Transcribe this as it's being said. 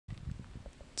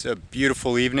It's a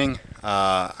beautiful evening.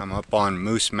 I'm up on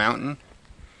Moose Mountain.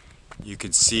 You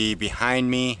can see behind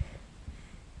me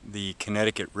the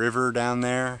Connecticut River down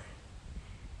there,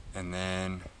 and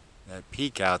then that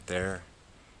peak out there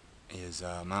is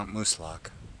Mount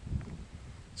Moosilauke.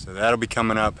 So that'll be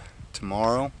coming up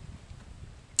tomorrow,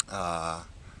 or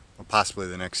possibly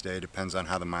the next day. Depends on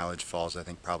how the mileage falls. I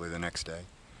think probably the next day.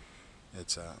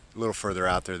 It's a little further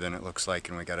out there than it looks like,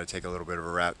 and we got to take a little bit of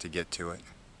a route to get to it.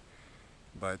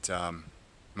 But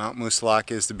Mount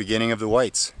Moosilauke is the beginning of the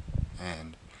Whites,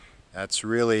 and that's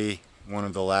really one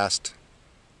of the last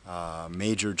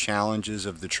major challenges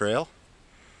of the trail.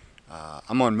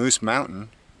 I'm on Moose Mountain,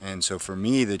 and so for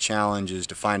me the challenge is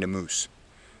to find a moose.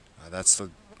 That's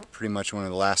pretty much one of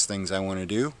the last things I want to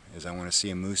do, is I want to see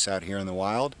a moose out here in the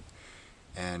wild,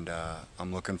 and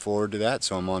I'm looking forward to that.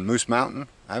 So I'm on Moose Mountain.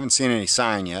 I haven't seen any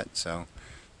sign yet, so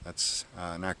that's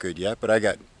not good yet, but I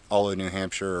got all of New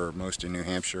Hampshire, or most of New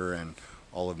Hampshire, and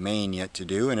all of Maine yet to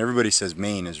do, and everybody says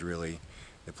Maine is really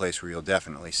the place where you'll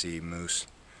definitely see moose.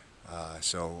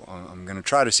 So I'm going to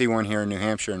try to see one here in New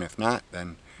Hampshire, and if not,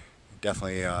 then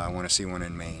definitely I want to see one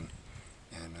in Maine.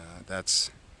 And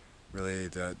that's really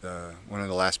one of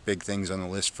the last big things on the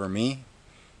list for me,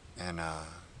 and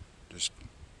just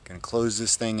going to close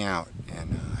this thing out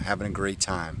and having a great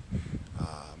time.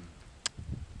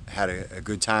 Had a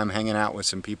good time hanging out with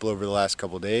some people over the last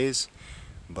couple days,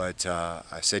 but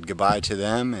I said goodbye to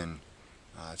them, and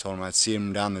I told them I'd see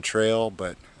them down the trail,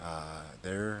 but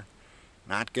they're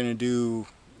not going to do,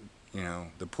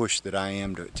 the push that I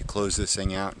am to close this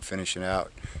thing out and finish it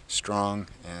out strong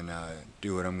and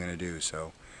do what I'm going to do.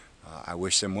 So I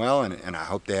wish them well, and I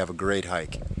hope they have a great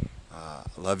hike. I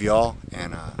love y'all,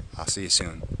 and I'll see you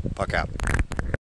soon. Puck out.